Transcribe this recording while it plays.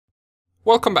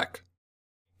Welcome back.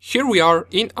 Here we are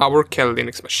in our Kali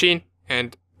Linux machine,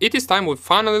 and it is time we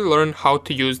finally learn how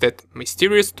to use that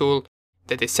mysterious tool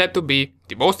that is said to be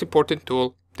the most important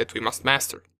tool that we must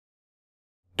master.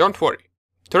 Don't worry,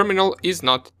 terminal is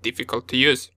not difficult to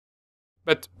use.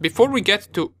 But before we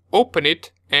get to open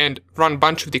it and run a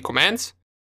bunch of the commands,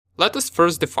 let us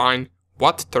first define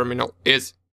what terminal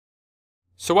is.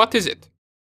 So what is it?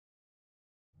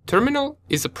 Terminal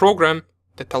is a program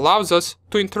that allows us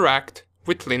to interact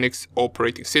with Linux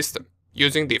operating system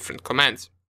using different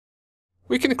commands.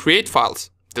 We can create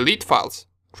files, delete files,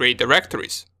 create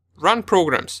directories, run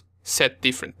programs, set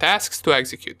different tasks to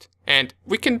execute, and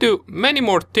we can do many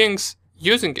more things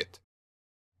using it.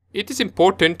 It is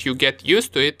important you get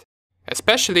used to it,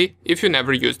 especially if you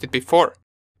never used it before,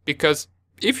 because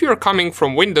if you are coming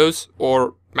from Windows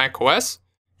or Mac OS,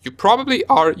 you probably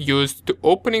are used to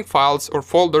opening files or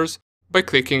folders by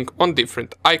clicking on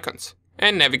different icons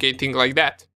and navigating like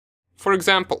that. For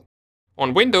example,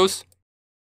 on Windows,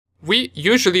 we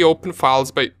usually open files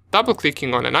by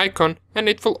double-clicking on an icon and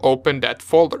it will open that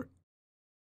folder.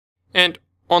 And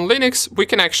on Linux, we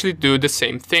can actually do the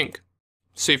same thing.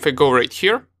 So if I go right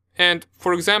here, and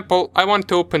for example, I want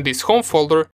to open this home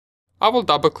folder, I will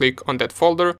double-click on that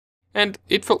folder and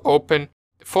it will open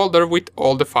the folder with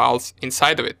all the files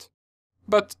inside of it.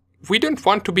 But we don't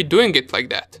want to be doing it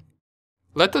like that.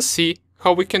 Let us see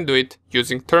how we can do it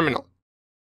using terminal.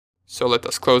 So let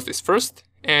us close this first,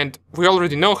 and we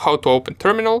already know how to open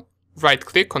terminal. Right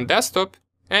click on desktop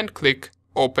and click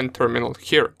open terminal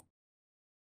here.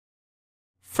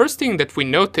 First thing that we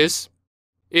notice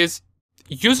is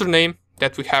username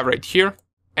that we have right here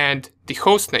and the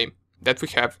host name that we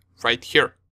have right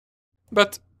here.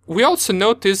 But we also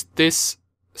notice this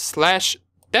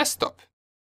 /desktop.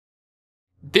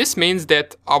 This means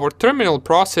that our terminal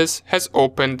process has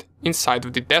opened inside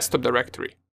of the desktop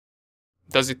directory.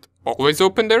 Does it always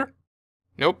open there?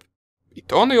 Nope.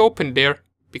 It only opened there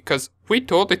because we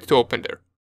told it to open there.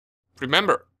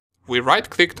 Remember, we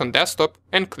right-clicked on desktop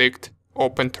and clicked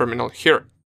open terminal here.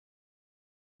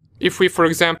 If we, for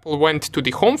example, went to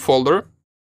the home folder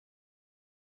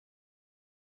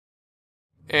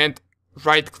and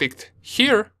right-clicked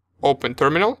here, open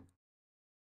terminal,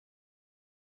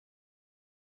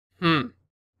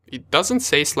 it doesn't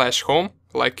say /home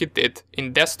like it did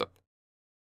in desktop.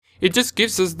 It just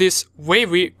gives us this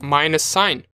wavy minus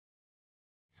sign.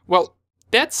 Well,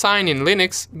 that sign in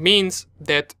Linux means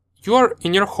that you are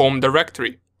in your home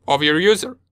directory of your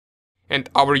user. And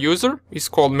our user is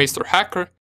called Mr.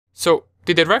 Hacker, so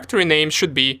the directory name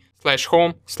should be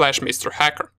 /home/Mr.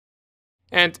 Hacker.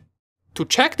 And to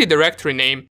check the directory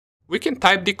name, we can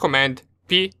type the command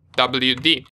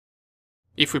pwd.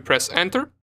 If we press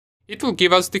enter, it will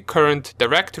give us the current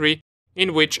directory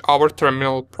in which our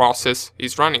terminal process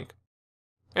is running.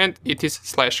 And it is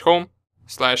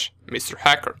 /home/Mr.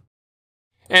 Hacker.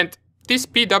 And this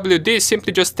pwd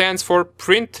simply just stands for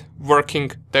print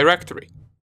working directory.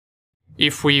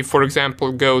 If we, for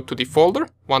example, go to the folder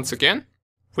once again,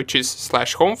 which is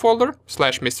 /home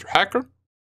folder/Mr. Hacker,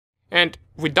 and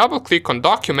we double click on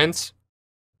documents,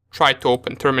 try to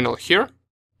open terminal here,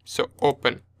 so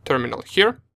open terminal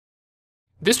here.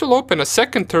 This will open a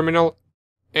second terminal,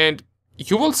 and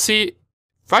you will see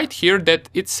right here that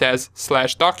it says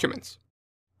 /documents.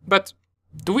 But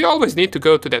do we always need to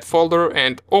go to that folder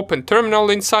and open terminal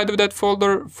inside of that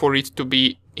folder for it to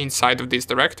be inside of this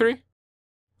directory?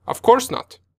 Of course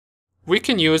not. We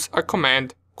can use a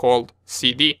command called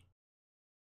cd.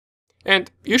 And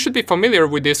you should be familiar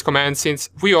with this command since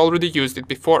we already used it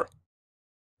before.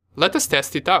 Let us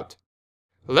test it out.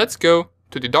 Let's go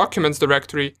to the documents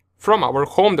directory from our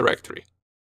home directory.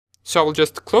 So I will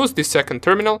just close this second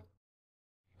terminal,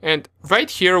 and right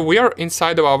here we are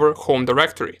inside of our home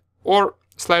directory, or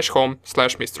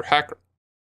 /home/Mr. Hacker.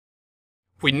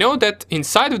 We know that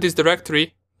inside of this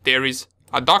directory there is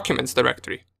a documents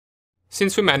directory,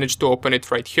 since we managed to open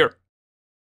it right here.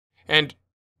 And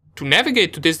to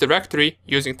navigate to this directory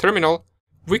using terminal,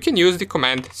 we can use the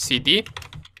command cd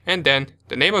and then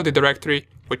the name of the directory,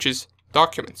 which is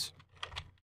documents.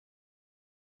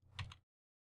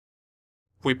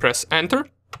 We press enter,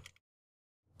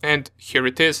 and here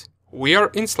it is. We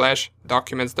are in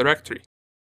 /documents directory.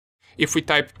 If we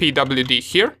type pwd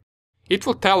here, it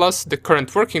will tell us the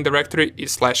current working directory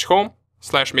is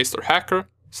 /home/Mr.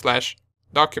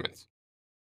 Hacker/documents.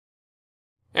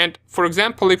 And for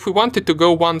example, if we wanted to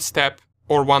go one step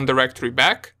or one directory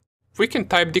back, we can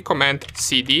type the command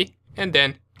cd and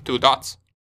then 2 dots.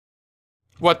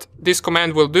 What this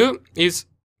command will do is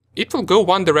it will go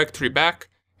one directory back,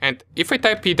 and if I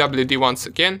type pwd once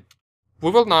again,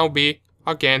 we will now be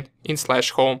again in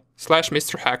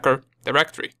 /home/MrHacker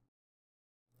directory.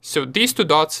 So these two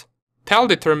dots tell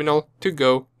the terminal to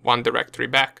go one directory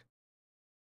back.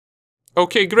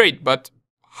 Okay, great, but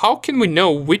how can we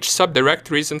know which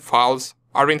subdirectories and files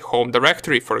are in home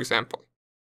directory, for example?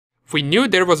 We knew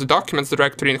there was a documents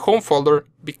directory in home folder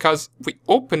because we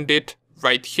opened it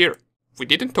right here. We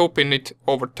didn't open it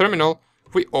over terminal,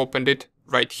 we opened it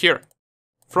right here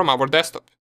from our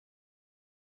desktop.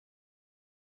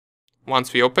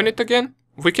 Once we open it again,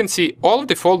 we can see all of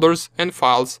the folders and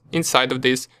files inside of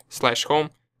this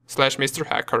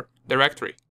 /home/MrHacker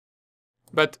directory.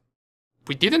 But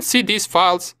we didn't see these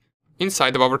files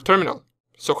inside of our terminal.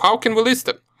 So how can we list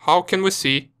them? How can we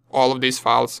see all of these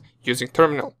files using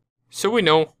terminal? So we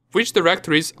know which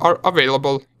directories are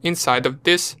available inside of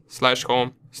this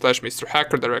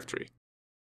 /home/MrHacker directory.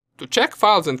 To check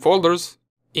files and folders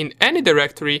in any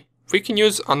directory, we can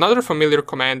use another familiar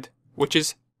command, which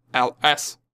is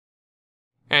ls.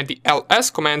 And the ls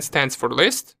command stands for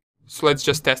list, so let's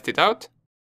just test it out.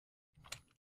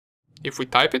 If we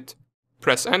type it,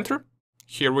 press enter,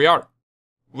 here we are.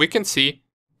 We can see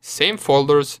same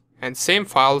folders and same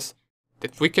files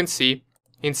that we can see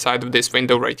inside of this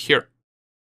window right here.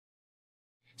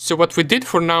 So what we did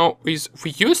for now is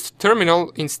we used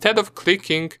terminal instead of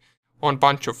clicking on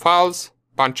bunch of files,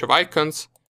 bunch of icons.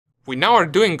 We now are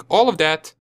doing all of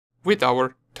that with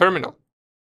our terminal.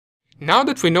 Now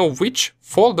that we know which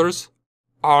folders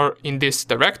are in this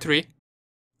directory,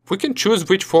 we can choose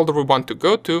which folder we want to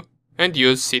go to and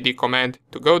use cd command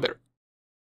to go there.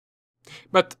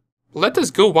 But let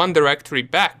us go one directory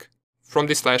back from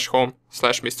the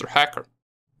 /home/MrHacker.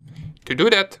 To do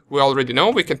that, we already know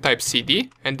we can type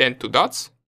cd and then two dots.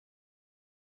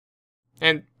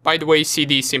 And by the way,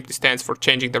 cd simply stands for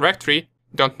changing directory.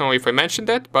 Don't know if I mentioned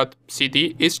that, but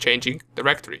cd is changing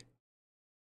directory.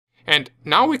 And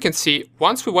now we can see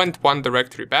once we went one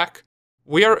directory back,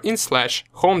 we are in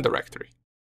 /home directory.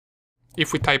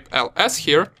 If we type ls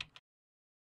here,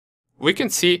 we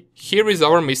can see here is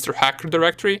our MrHacker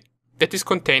directory that is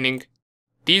containing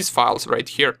these files right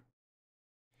here.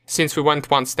 Since we went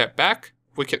one step back,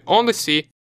 we can only see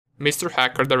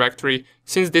MrHacker directory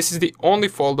since this is the only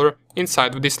folder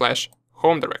inside of the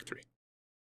 /home directory.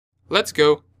 Let's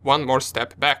go one more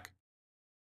step back.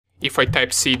 If I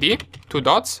type cd, two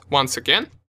dots, once again,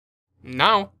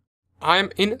 now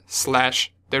I'm in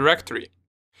 /directory.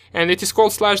 And it is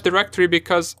called /directory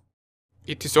because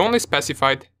it is only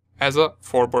specified as a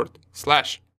forward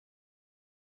slash.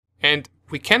 And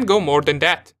we can't go more than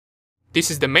that. This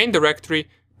is the main directory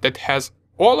that has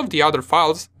all of the other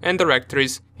files and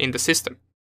directories in the system.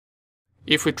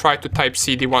 If we try to type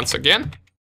cd once again,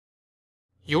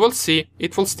 you will see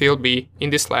it will still be in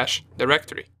the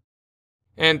 /directory.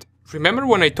 And remember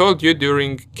when I told you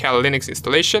during Kali Linux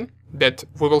installation that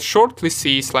we will shortly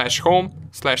see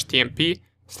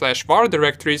 /home/tmp/var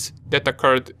directories that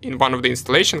occurred in one of the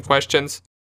installation questions?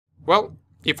 Well,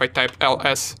 if I type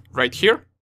ls right here,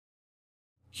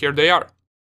 here they are.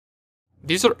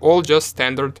 These are all just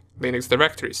standard Linux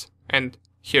directories, and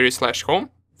here is /home,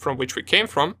 from which we came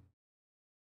from,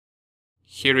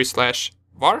 here is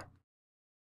 /var,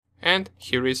 and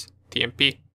here is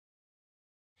tmp.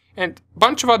 And a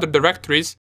bunch of other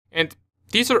directories, and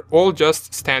these are all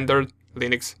just standard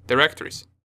Linux directories.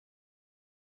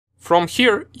 From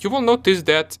here, you will notice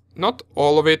that not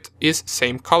all of it is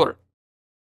same color.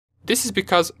 This is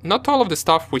because not all of the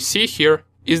stuff we see here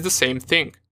is the same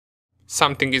thing.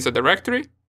 Something is a directory,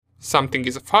 something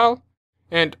is a file,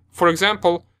 and for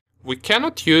example, we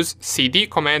cannot use cd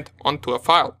command onto a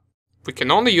file. We can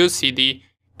only use cd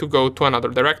to go to another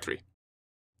directory.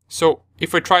 So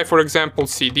if I try, for example,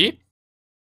 cd,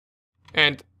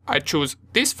 and I choose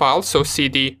this file, so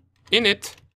cd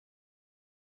init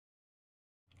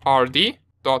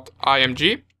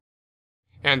rd.img,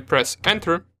 and press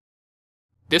enter,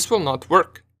 this will not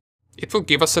work. It will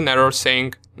give us an error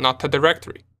saying not a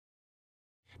directory.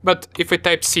 But if I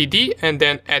type cd and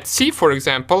then @c, for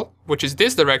example, which is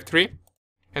this directory,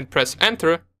 and press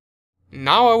enter,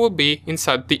 now I will be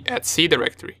inside the @c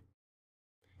directory.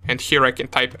 And here I can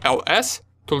type ls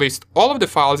to list all of the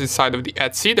files inside of the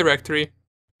 @c directory.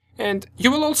 And you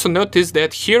will also notice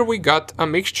that here we got a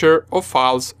mixture of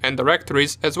files and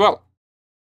directories as well.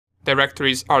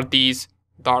 Directories are these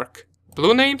dark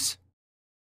blue names,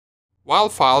 while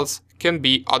files can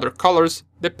be other colors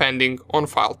depending on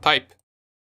file type.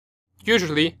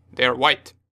 Usually they are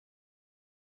white.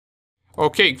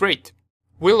 Okay, great.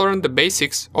 We learned the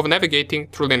basics of navigating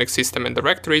through Linux system and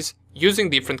directories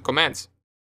using different commands.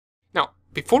 Now,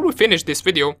 before we finish this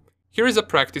video, here is a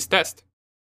practice test.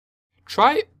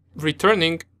 Try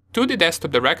returning to the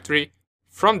desktop directory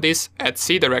from this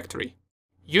 @c directory,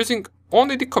 using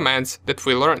only the commands that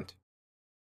we learned.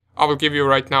 I will give you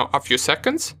right now a few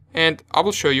seconds and I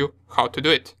will show you how to do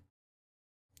it.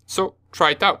 So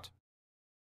try it out.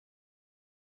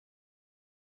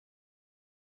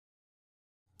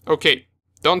 Okay,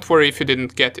 don't worry if you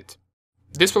didn't get it.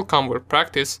 This will come with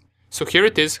practice, so here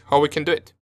it is how we can do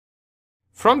it.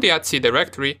 From the @c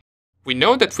directory, we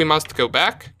know that we must go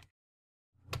back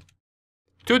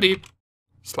to the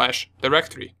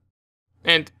 /directory.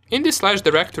 And in the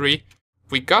 /directory,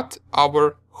 we got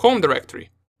our home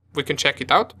directory. We can check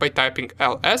it out by typing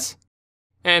ls.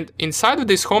 And inside of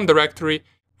this home directory,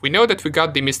 we know that we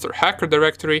got the Mr. Hacker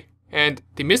directory, and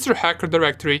the Mr. Hacker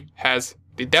directory has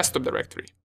the desktop directory.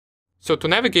 So to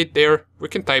navigate there, we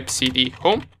can type cd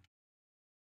home,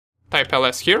 type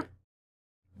ls here,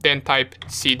 then type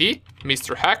cd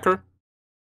Mr. Hacker,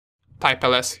 type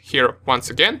ls here once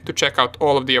again to check out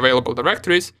all of the available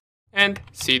directories, and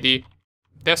cd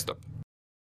desktop.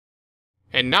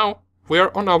 And now we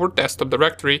are on our desktop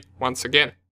directory once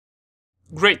again.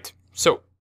 Great, so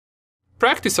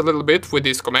practice a little bit with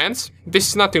these commands. This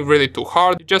is nothing really too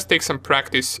hard, just take some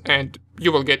practice and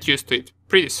you will get used to it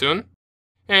pretty soon.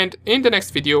 And in the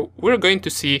next video, we're going to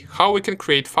see how we can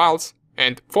create files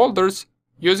and folders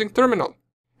using terminal,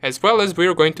 as well as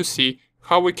we're going to see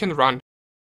how we can run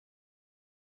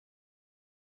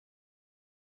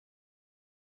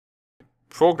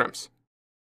programs.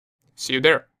 See you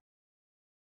there.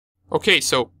 Okay,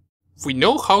 so we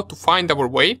know how to find our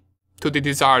way to the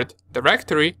desired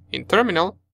directory in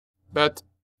terminal, but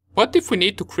what if we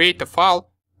need to create a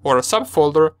file or a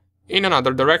subfolder in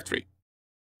another directory?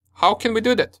 How can we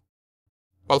do that?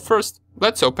 Well, first,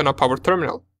 let's open up our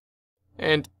terminal.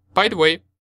 And by the way,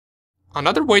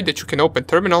 another way that you can open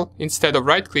terminal instead of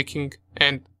right-clicking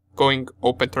and going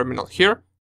open terminal here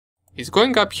is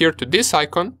going up here to this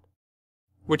icon,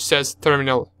 which says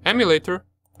terminal emulator,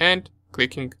 and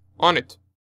clicking on it.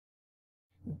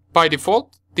 By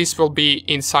default, this will be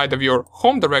inside of your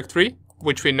home directory,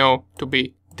 which we know to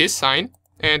be this sign,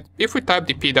 and if we type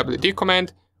the pwd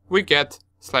command, we get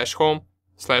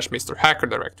 /home/Mr. Hacker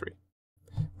directory.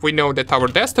 We know that our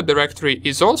desktop directory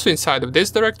is also inside of this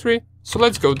directory, so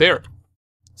let's go there.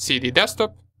 cd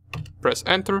desktop, press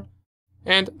enter,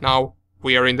 and now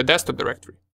we are in the desktop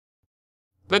directory.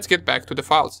 Let's get back to the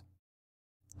files.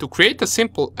 To create a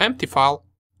simple empty file,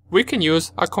 we can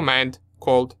use a command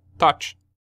called touch.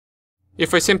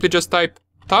 If I simply just type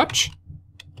touch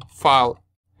file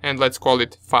and let's call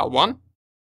it file1,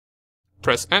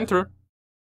 press enter,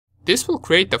 this will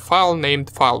create a file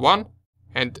named file1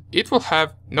 and it will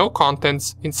have no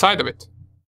contents inside of it.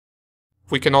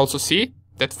 We can also see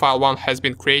that file1 has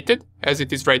been created as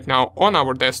it is right now on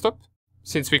our desktop,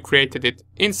 since we created it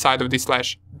inside of the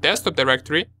 /desktop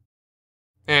directory.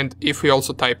 And if we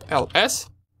also type ls,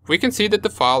 we can see that the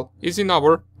file is in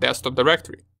our desktop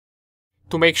directory.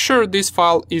 To make sure this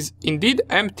file is indeed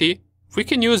empty, we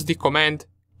can use the command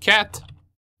cat,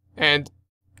 and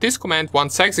this command,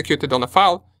 once executed on a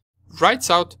file, writes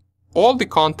out all the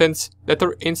contents that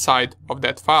are inside of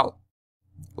that file.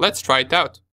 Let's try it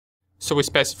out. So we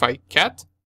specify cat,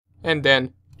 and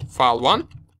then file1,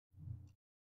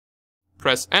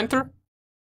 press enter,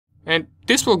 and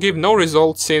this will give no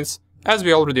result since, as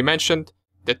we already mentioned,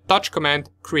 the touch command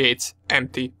creates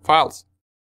empty files.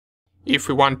 If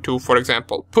we want to, for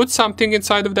example, put something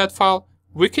inside of that file,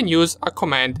 we can use a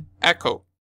command echo.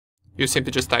 You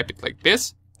simply just type it like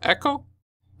this, echo,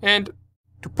 and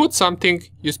to put something,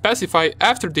 you specify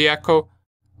after the echo,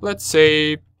 let's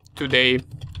say today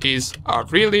is a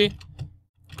really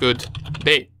good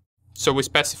day. So we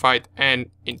specified an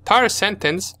entire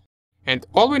sentence, and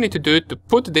all we need to do to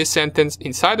put this sentence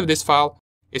inside of this file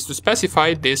is to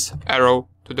specify this arrow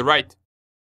to the right.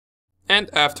 And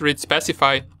after it,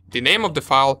 specify the name of the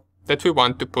file that we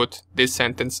want to put this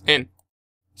sentence in.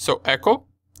 So echo,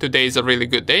 today is a really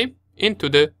good day, into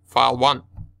the file1.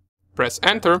 Press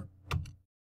enter.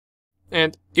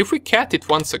 And if we cat it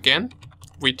once again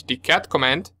with the cat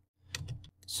command,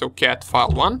 so cat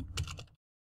file1,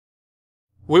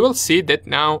 we will see that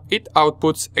now it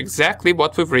outputs exactly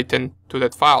what we've written to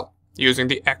that file using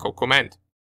the echo command.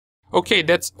 Okay,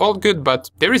 that's all good,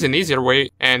 but there is an easier way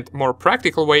and more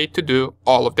practical way to do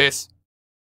all of this.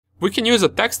 We can use a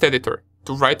text editor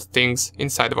to write things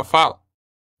inside of a file.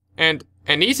 And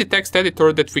an easy text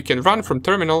editor that we can run from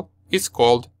terminal is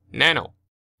called Nano.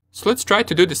 So let's try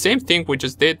to do the same thing we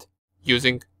just did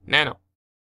using Nano.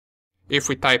 If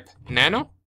we type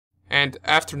Nano, and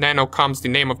after Nano comes the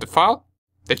name of the file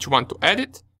that you want to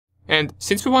edit, and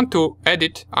since we want to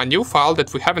edit a new file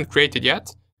that we haven't created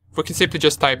yet, we can simply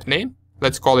just type name,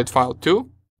 let's call it file2,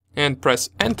 and press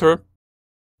enter,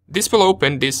 this will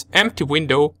open this empty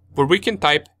window where we can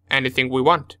type anything we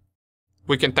want.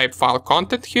 We can type file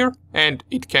content here, and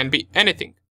it can be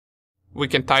anything. We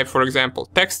can type, for example,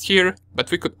 text here, but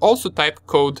we could also type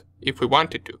code if we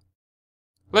wanted to.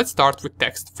 Let's start with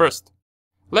text first.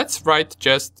 Let's write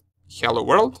just hello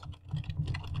world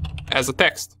as a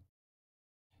text.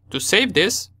 To save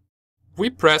this, we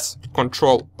press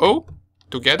Ctrl O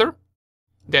together,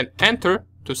 then enter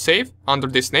to save under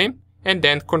this name, and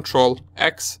then Ctrl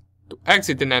X to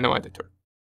exit the nano editor.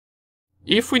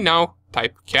 If we now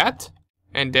type cat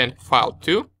and then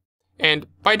file2, and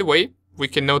by the way, we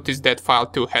can notice that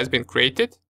file2 has been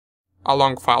created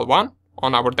along file1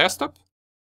 on our desktop.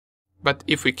 But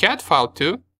if we cat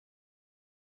file2,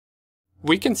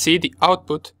 we can see the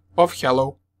output of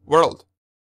hello world.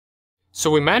 So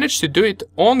we managed to do it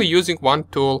only using one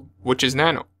tool, which is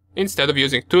nano, instead of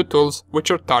using two tools,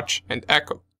 which are touch and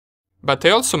echo. But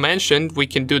I also mentioned we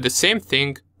can do the same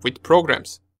thing with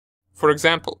programs. For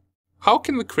example, how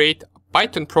can we create a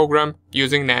Python program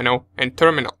using nano and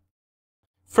terminal?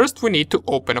 First we need to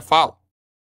open a file.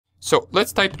 So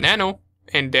let's type nano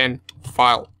and then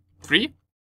file3.py,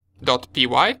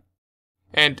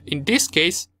 and in this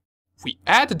case we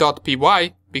add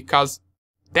 .py because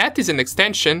that is an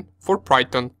extension for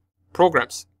Python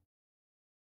programs.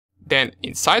 Then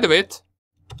inside of it,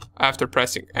 after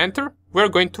pressing enter, we're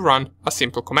going to run a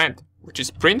simple command, which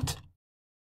is print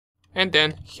and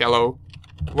then hello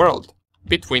world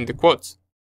between the quotes.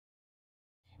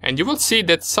 And you will see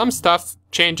that some stuff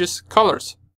changes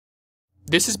colors.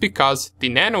 This is because the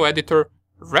nano editor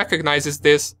recognizes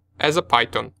this as a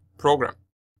Python program.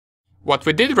 What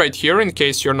we did right here, in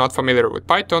case you're not familiar with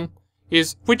Python,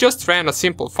 is we just ran a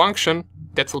simple function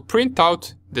that will print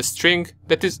out the string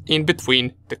that is in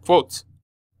between the quotes.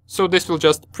 So this will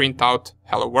just print out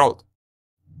hello world.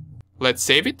 Let's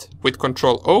save it with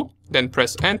Ctrl O, then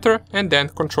press enter and then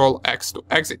Ctrl X to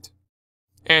exit.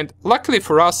 And luckily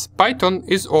for us, Python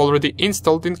is already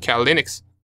installed in Cal Linux.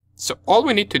 So all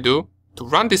we need to do to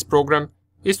run this program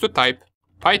is to type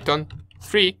Python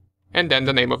 3 and then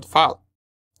the name of the file,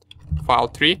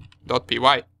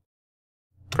 file3.py.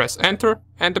 Press enter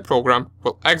and the program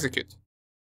will execute.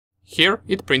 Here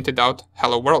it printed out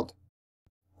hello world.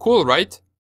 Cool, right?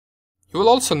 You will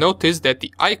also notice that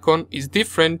the icon is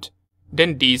different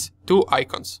than these two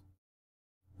icons.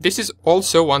 This is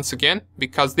also, once again,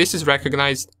 because this is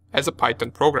recognized as a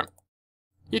Python program.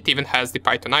 It even has the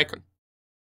Python icon.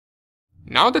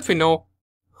 Now that we know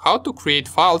how to create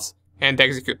files and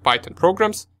execute Python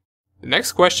programs, the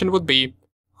next question would be,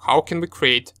 how can we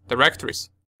create directories?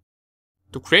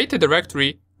 To create a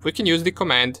directory, we can use the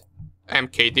command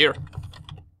mkdir,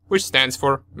 which stands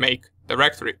for make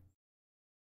directory.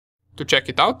 To check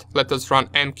it out, let us run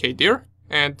mkdir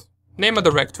and name a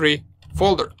directory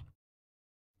folder.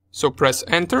 So press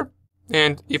enter,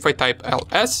 and if I type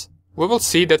ls, we will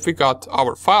see that we got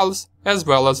our files as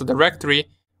well as a directory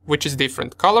which is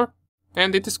different color,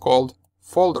 and it is called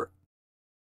folder.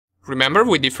 Remember,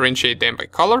 we differentiate them by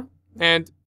color,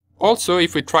 and also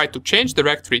if we try to change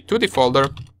directory to the folder,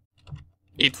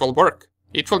 it will work.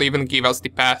 It will even give us the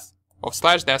path of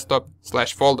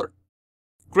 /desktop/folder.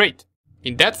 Great!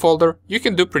 In that folder, you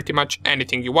can do pretty much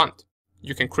anything you want.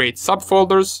 You can create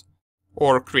subfolders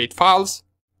or create files.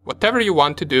 Whatever you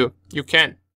want to do, you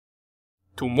can.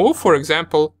 To move, for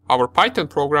example, our Python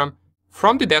program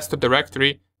from the desktop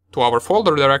directory to our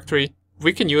folder directory,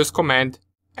 we can use command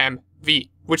mv,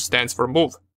 which stands for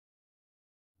move.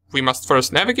 We must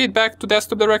first navigate back to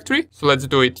desktop directory, so let's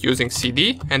do it using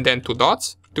cd and then two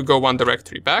dots to go one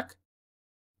directory back.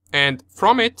 And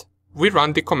from it, we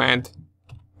run the command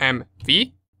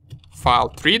mv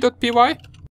file3.py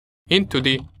into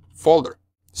the folder.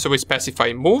 So we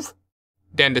specify move,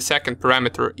 then the second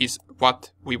parameter is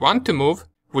what we want to move,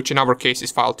 which in our case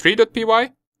is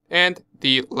file3.py, and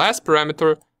the last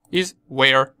parameter is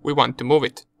where we want to move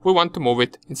it. We want to move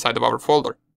it inside of our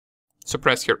folder. So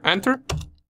press here enter,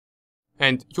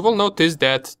 and you will notice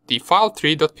that the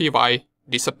file3.py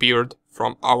disappeared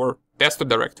from our desktop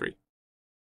directory.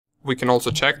 We can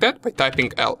also check that by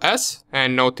typing ls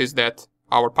and notice that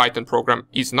our Python program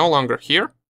is no longer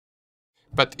here.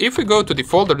 But if we go to the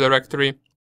folder directory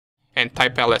and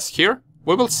type ls here,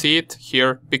 we will see it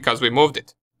here because we moved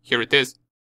it. Here it is,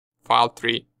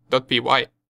 file3.py.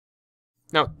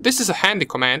 Now, this is a handy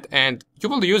command and you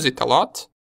will use it a lot.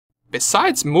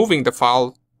 Besides moving the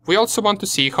file, we also want to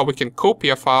see how we can copy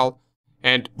a file,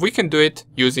 and we can do it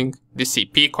using the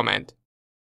cp command.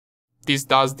 This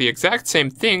does the exact same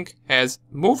thing as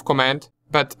move command,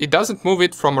 but it doesn't move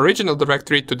it from original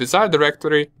directory to desired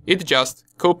directory, it just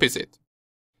copies it.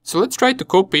 So let's try to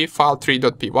copy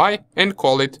file3.py and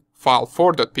call it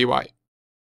file4.py.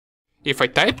 If I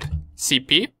type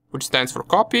cp, which stands for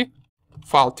copy,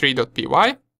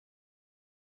 file3.py,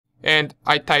 and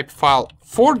I type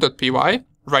file4.py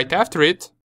right after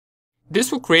it,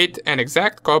 this will create an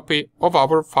exact copy of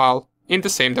our file in the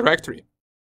same directory.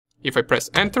 If I press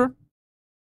enter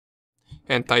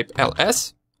and type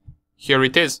ls, here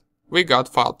it is. We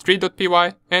got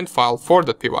file3.py and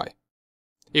file4.py.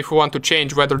 If we want to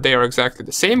change whether they are exactly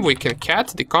the same, we can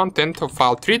cat the content of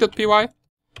file3.py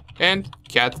and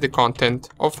cat the content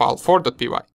of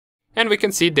file4.py. And we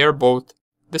can see they're both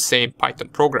the same Python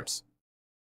programs.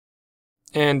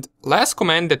 And last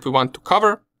command that we want to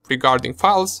cover regarding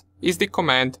files is the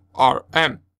command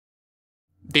rm.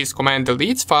 This command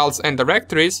deletes files and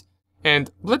directories, and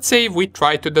let's say we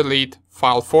try to delete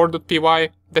file4.py,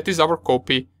 that is our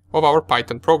copy of our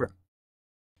Python program.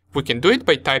 We can do it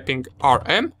by typing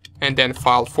rm and then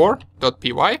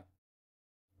file4.py.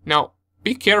 Now,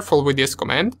 be careful with this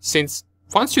command, since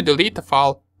once you delete a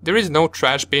file, there is no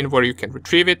trash bin where you can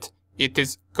retrieve it, it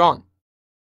is gone.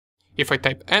 If I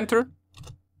type enter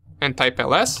and type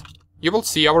ls, you will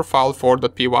see our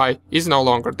file4.py is no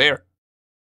longer there.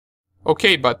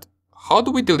 Okay, but how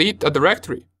do we delete a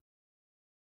directory?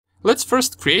 Let's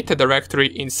first create a directory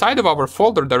inside of our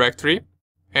folder directory,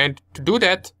 and to do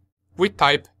that, we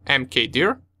type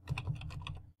mkdir,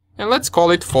 and let's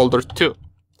call it folder2.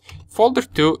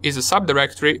 Folder2 is a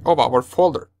subdirectory of our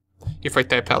folder. If I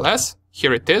type ls,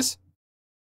 here it is.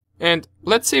 And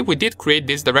let's say we did create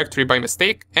this directory by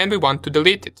mistake and we want to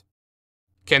delete it.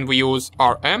 Can we use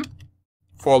rm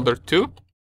folder2?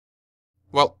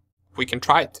 Well, we can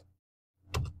try it.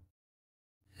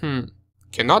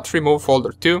 Cannot remove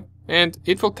folder2, and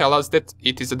it will tell us that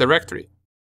it is a directory.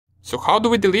 So how do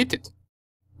we delete it?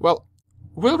 Well,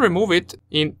 we'll remove it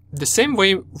in the same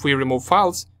way we remove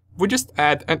files, we just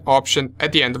add an option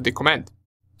at the end of the command.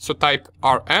 So type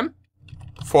rm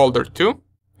folder2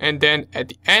 and then at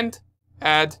the end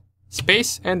add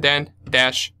space and then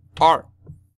 -r.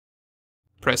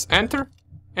 Press enter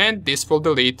and this will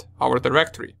delete our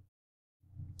directory.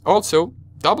 Also,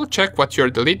 double check what you're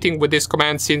deleting with this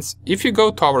command, since if you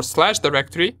go to our slash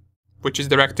directory, which is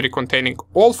directory containing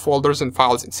all folders and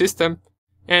files in system,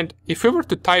 and if we were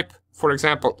to type, for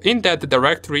example, in that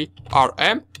directory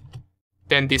rm,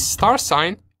 then this star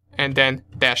sign and then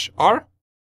 -r,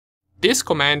 this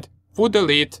command would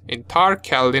delete entire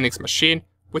Kali Linux machine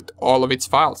with all of its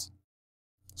files.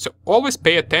 So always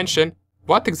pay attention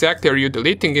what exactly are you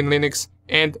deleting in Linux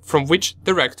and from which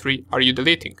directory are you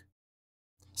deleting.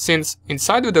 Since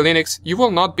inside of the Linux you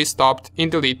will not be stopped in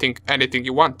deleting anything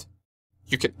you want.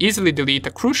 You can easily delete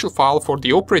a crucial file for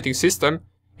the operating system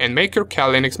and make your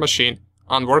Kali Linux machine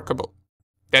unworkable.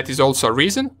 That is also a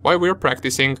reason why we are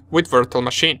practicing with virtual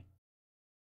machine.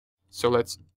 So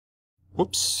let's...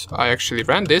 Oops, I actually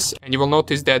ran this, and you will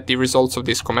notice that the results of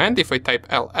this command, if I type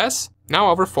ls, now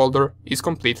our folder is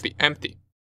completely empty.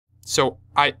 So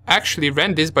I actually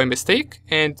ran this by mistake,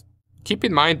 and keep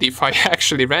in mind, if I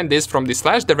actually ran this from the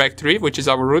slash directory, which is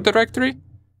our root directory,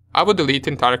 I would delete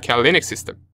entire Kali Linux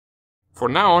system. For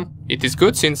now on, it is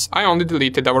good since I only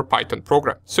deleted our Python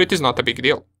program, so it is not a big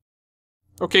deal.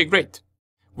 Okay, great.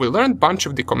 We learned a bunch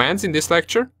of the commands in this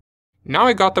lecture. Now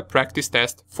I got a practice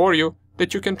test for you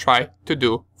that you can try to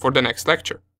do for the next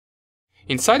lecture.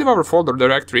 Inside of our folder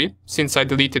directory, since I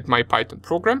deleted my Python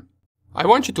program, I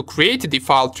want you to create the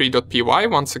file3.py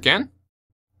once again.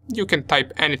 You can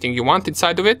type anything you want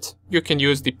inside of it. You can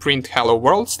use the print hello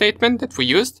world statement that we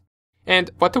used.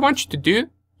 And what I want you to do,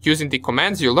 using the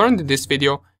commands you learned in this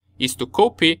video, is to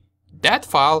copy that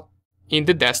file in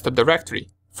the desktop directory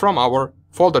from our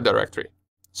folder directory.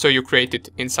 So you create it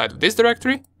inside of this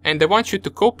directory, and I want you to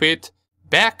copy it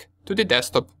back to the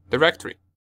desktop directory.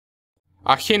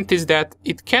 A hint is that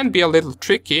it can be a little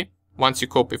tricky once you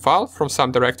copy file from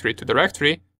some directory to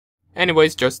directory.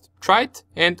 Anyways, just try it,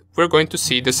 and we're going to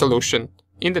see the solution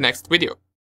in the next video.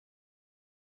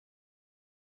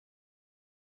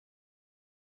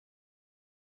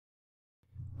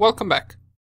 Welcome back.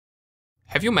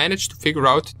 Have you managed to figure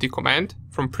out the command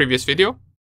from previous video?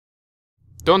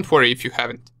 Don't worry if you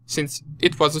haven't, since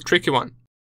it was a tricky one.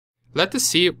 Let us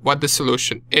see what the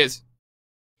solution is.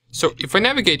 So if I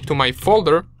navigate to my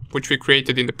folder, which we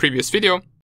created in the previous video,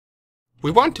 we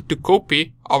wanted to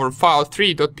copy our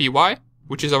file3.py,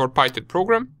 which is our Python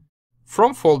program,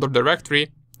 from folder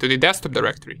directory to the desktop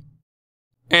directory.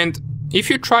 And if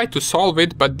you tried to solve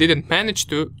it but didn't manage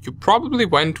to, you probably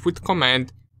went with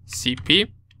command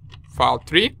cp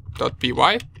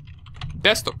file3.py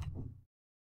desktop.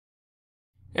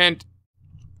 And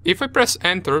if I press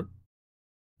enter,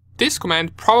 this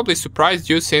command probably surprised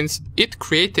you since it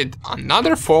created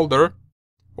another folder,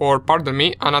 or pardon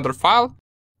me, another file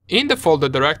in the folder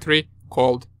directory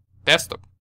called desktop.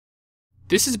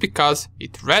 This is because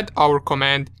it read our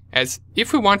command as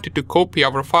if we wanted to copy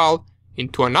our file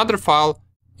into another file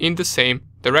in the same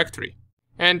directory,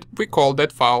 and we call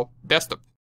that file desktop.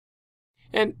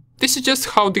 And this is just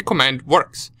how the command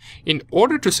works. In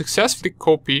order to successfully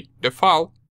copy the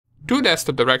file to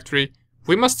desktop directory,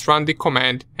 we must run the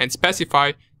command and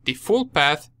specify the full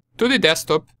path to the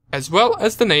desktop as well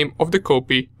as the name of the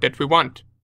copy that we want.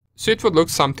 So it would look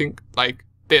something like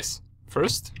this.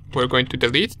 First, we're going to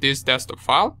delete this desktop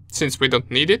file since we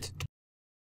don't need it.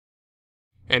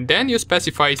 And then you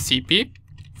specify cp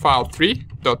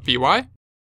file3.py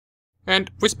and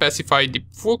we specify the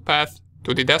full path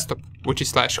to the desktop, which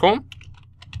is /home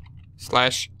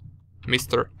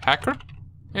 /Mr. Hacker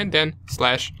and then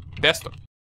 /desktop.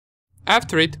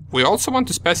 After it, we also want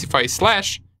to specify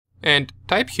 / and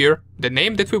type here the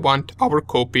name that we want our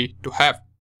copy to have.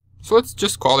 So let's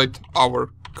just call it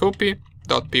our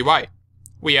copy.py.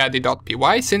 We add the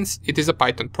 .py since it is a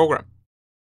Python program.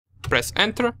 Press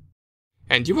enter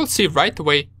and you will see right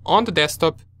away on the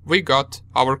desktop we got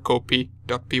our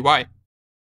copy.py.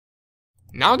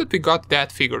 Now that we got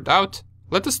that figured out,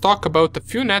 let us talk about a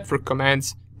few network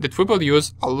commands that we will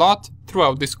use a lot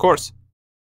throughout this course.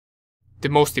 The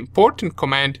most important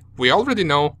command we already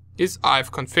know is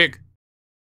ifconfig.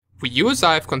 We use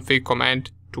ifconfig command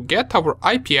to get our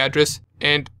IP address,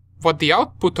 and what the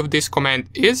output of this command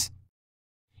is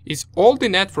all the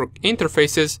network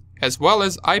interfaces as well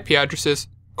as IP addresses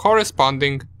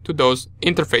corresponding to those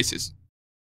interfaces.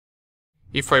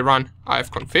 If I run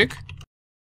ifconfig,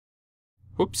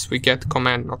 oops, we get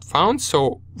command not found,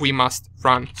 so we must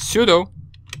run sudo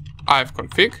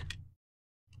ifconfig,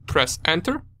 press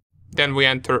enter, then we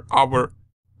enter our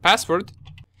password,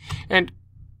 and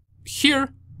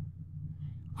here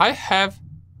I have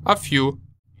a few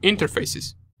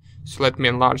interfaces. So let me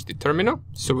enlarge the terminal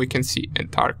so we can see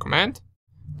entire command.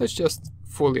 Let's just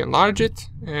fully enlarge it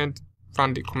and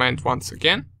run the command once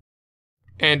again.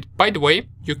 And by the way,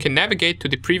 you can navigate to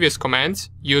the previous commands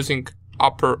using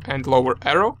upper and lower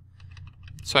arrow.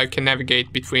 So I can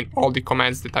navigate between all the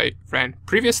commands that I ran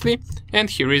previously, and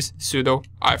here is sudo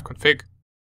ifconfig.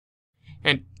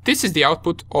 And this is the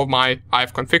output of my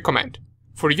ifconfig command.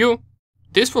 For you,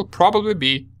 this will probably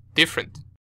be different.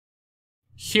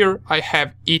 Here I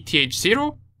have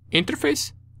ETH0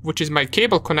 interface, which is my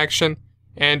cable connection,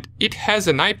 and it has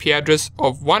an IP address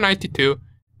of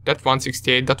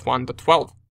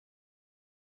 192.168.1.12.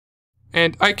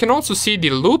 And I can also see the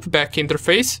loopback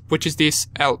interface, which is this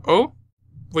LO,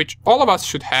 which all of us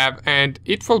should have, and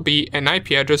it will be an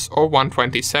IP address of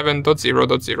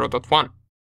 127.0.0.1,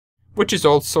 which is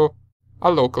also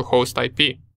a localhost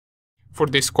IP. For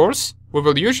this course, we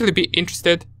will usually be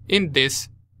interested in this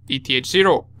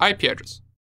ETH0 IP address.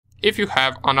 If you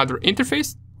have another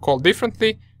interface called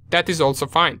differently, that is also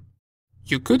fine.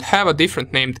 You could have a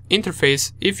different named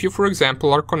interface if you, for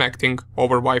example, are connecting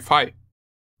over Wi-Fi.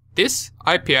 This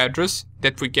IP address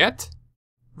that we get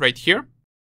right here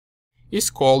is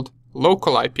called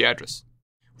local IP address,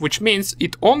 which means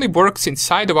it only works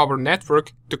inside of our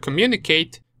network to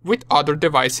communicate with other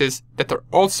devices that are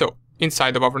also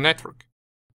inside of our network.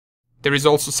 There is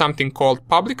also something called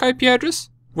public IP address,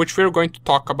 which we're going to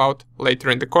talk about later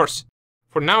in the course.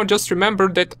 For now, just remember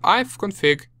that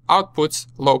ifconfig outputs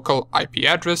local IP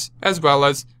address as well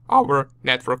as our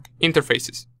network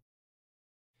interfaces.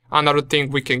 Another thing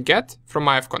we can get from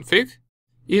ifconfig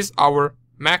is our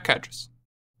MAC address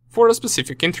for a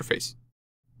specific interface.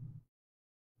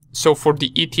 So for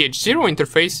the ETH0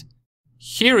 interface,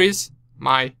 here is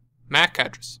my MAC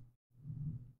address.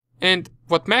 And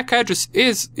what MAC address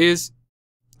is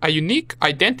a unique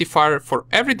identifier for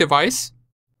every device,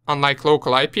 unlike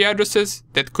local IP addresses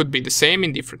that could be the same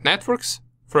in different networks.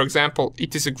 For example,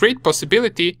 it is a great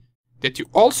possibility that you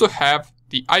also have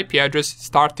the IP address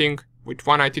starting with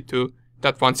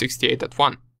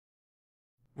 192.168.1,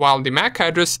 while the MAC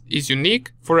address is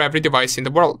unique for every device in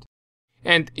the world.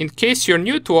 And in case you're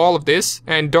new to all of this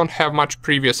and don't have much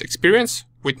previous experience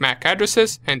with MAC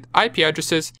addresses and IP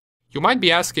addresses, you might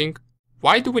be asking,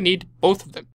 why do we need both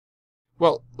of them?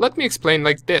 Well, let me explain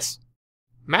like this.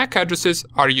 MAC addresses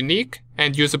are unique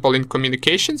and usable in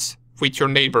communications with your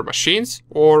neighbor machines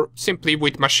or simply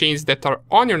with machines that are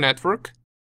on your network,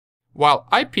 while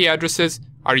IP addresses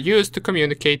are used to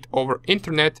communicate over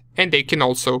internet and they can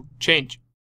also change.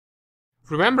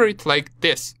 Remember it like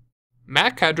this.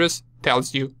 MAC address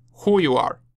tells you who you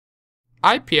are.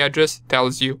 IP address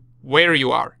tells you where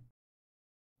you are.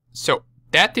 So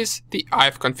that is the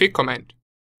ifconfig command.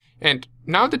 And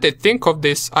now that I think of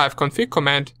this ifconfig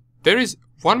command, there is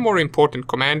one more important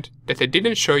command that I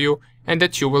didn't show you and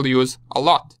that you will use a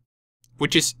lot,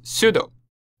 which is sudo.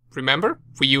 Remember,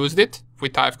 we used it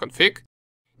with ifconfig.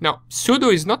 Now,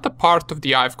 sudo is not a part of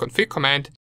the ifconfig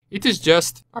command, it is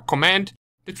just a command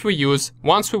that we use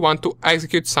once we want to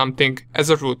execute something as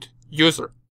a root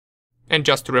user. And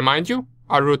just to remind you,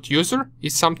 a root user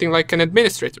is something like an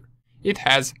administrator. It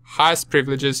has highest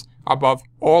privileges above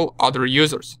all other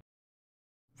users.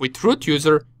 With root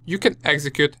user, you can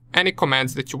execute any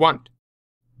commands that you want.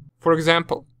 For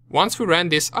example, once we ran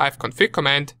this ifconfig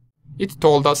command, it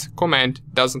told us command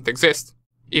doesn't exist.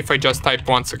 If I just type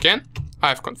once again,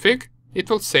 ifconfig, it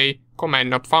will say command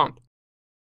not found.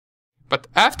 But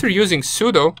after using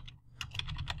sudo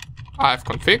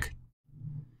ifconfig,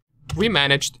 we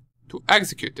managed to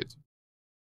execute it.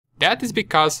 That is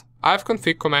because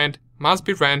ifconfig command must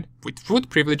be ran with root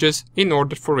privileges in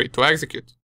order for it to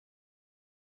execute.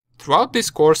 Throughout this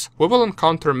course, we will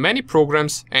encounter many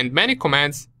programs and many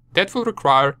commands that will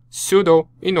require sudo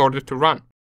in order to run.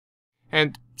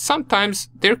 And sometimes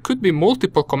there could be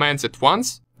multiple commands at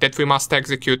once that we must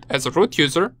execute as a root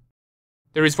user.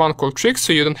 There is one cool trick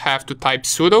so you don't have to type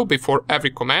sudo before every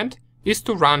command, is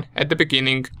to run at the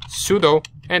beginning sudo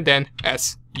and then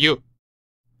su.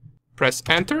 Press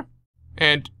enter,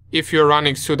 and if you're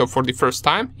running sudo for the first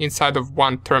time inside of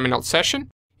one terminal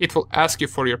session, it will ask you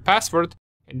for your password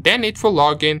and then it will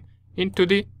log in into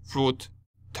the root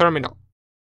terminal.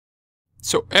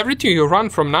 So everything you run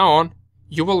from now on,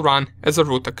 you will run as a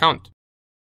root account.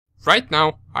 Right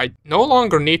now, I no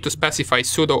longer need to specify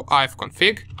sudo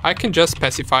ifconfig, I can just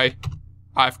specify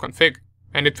ifconfig,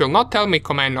 and it will not tell me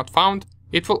command not found,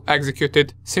 it will execute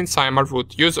it since I am a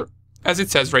root user. As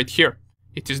it says right here,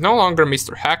 it is no longer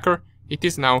Mr. Hacker, it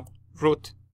is now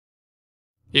root.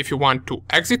 If you want to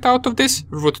exit out of this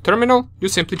root terminal, you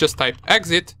simply just type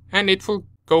exit and it will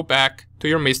go back to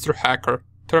your Mr. Hacker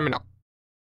terminal.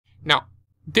 Now,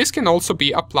 this can also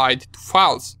be applied to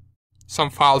files. Some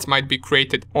files might be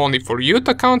created only for root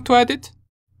account to edit.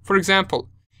 For example,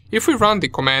 if we run the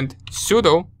command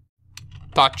sudo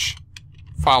touch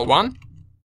file1,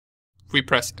 we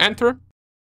press enter,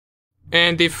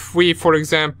 and if we, for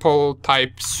example,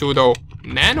 type sudo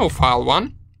nano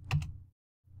file1,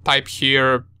 type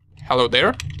here hello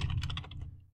there,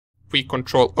 we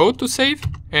Ctrl O to save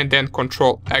and then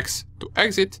Ctrl X to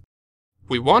exit,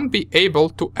 we won't be able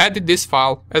to edit this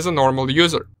file as a normal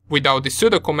user without the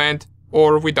sudo command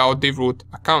or without the root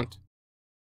account.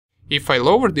 If I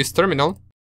lower this terminal,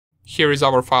 here is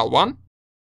our file 1,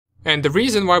 and the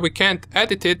reason why we can't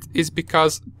edit it is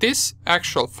because this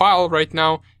actual file right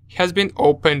now has been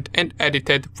opened and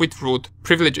edited with root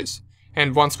privileges.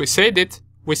 And once we saved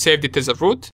it as a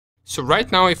root. So right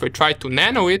now if I try to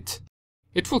nano it,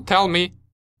 it will tell me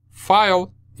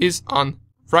file is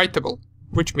unwritable,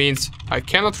 which means I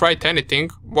cannot write anything.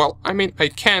 Well, I mean I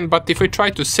can, but if I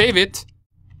try to save it,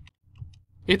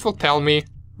 it will tell me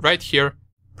right here,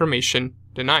 permission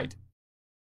denied.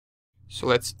 So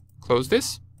let's close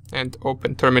this and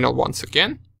open terminal once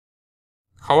again.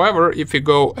 However, if we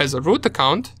go as a root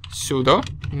account, sudo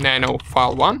nano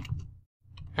file1,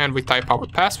 and we type our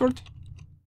password,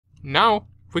 now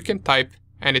we can type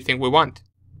anything we want.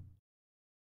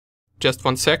 Just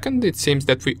 1 second, it seems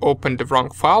that we opened the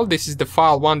wrong file. This is the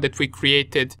file 1 that we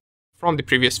created from the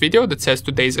previous video that says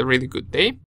today is a really good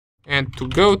day. And to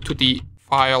go to the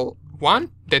file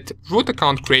 1 that root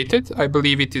account created, I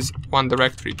believe it is one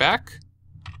directory back.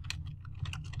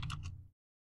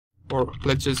 Or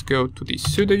let's just go to the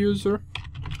sudo user,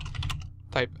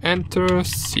 type enter,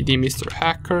 cd Mr.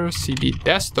 Hacker, cd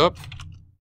desktop,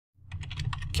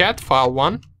 cat file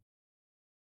 1.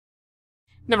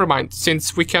 Never mind,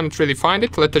 since we can't really find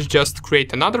it, let us just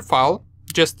create another file.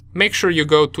 Just make sure you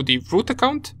go to the root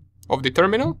account of the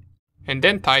terminal and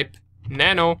then type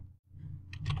nano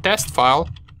test file.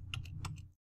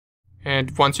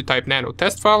 And once you type nano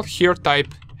test file, here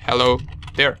type hello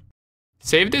there.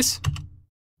 Save this,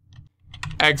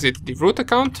 exit the root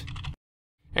account,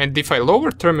 and if I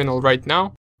lower terminal right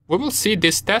now, we will see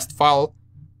this test file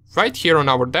right here on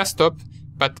our desktop,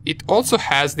 but it also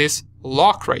has this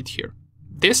lock right here.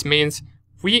 This means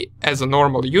we as a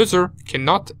normal user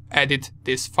cannot edit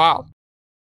this file.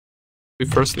 We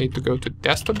first need to go to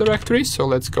desktop directory, so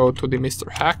let's go to the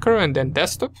Mr. Hacker and then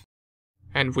desktop,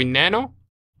 and we nano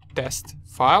test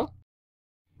file.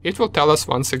 It will tell us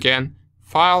once again,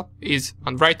 file is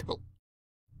unwritable.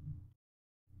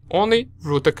 Only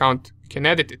root account can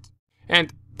edit it.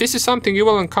 And this is something you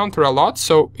will encounter a lot,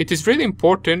 so it is really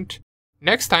important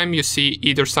next time you see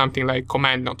either something like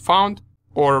command not found,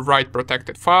 or write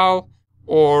protected file,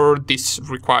 or this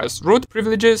requires root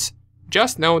privileges,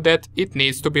 just know that it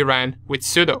needs to be ran with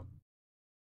sudo.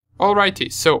 Alrighty,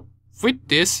 so with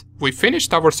this, we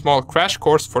finished our small crash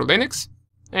course for Linux,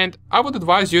 and I would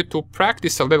advise you to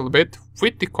practice a little bit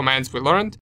with the commands we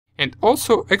learned, and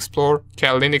also explore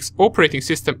Kali Linux operating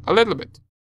system a little bit.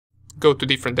 Go to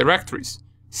different directories,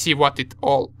 see what it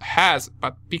all has,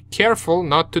 but be careful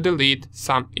not to delete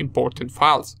some important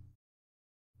files.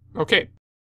 Okay,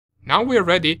 now we are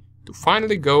ready to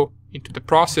finally go into the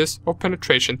process of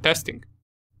penetration testing.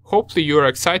 Hopefully you are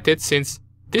excited, since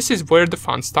this is where the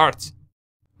fun starts.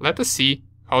 Let us see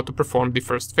how to perform the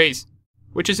first phase,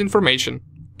 which is information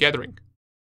gathering.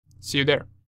 See you there.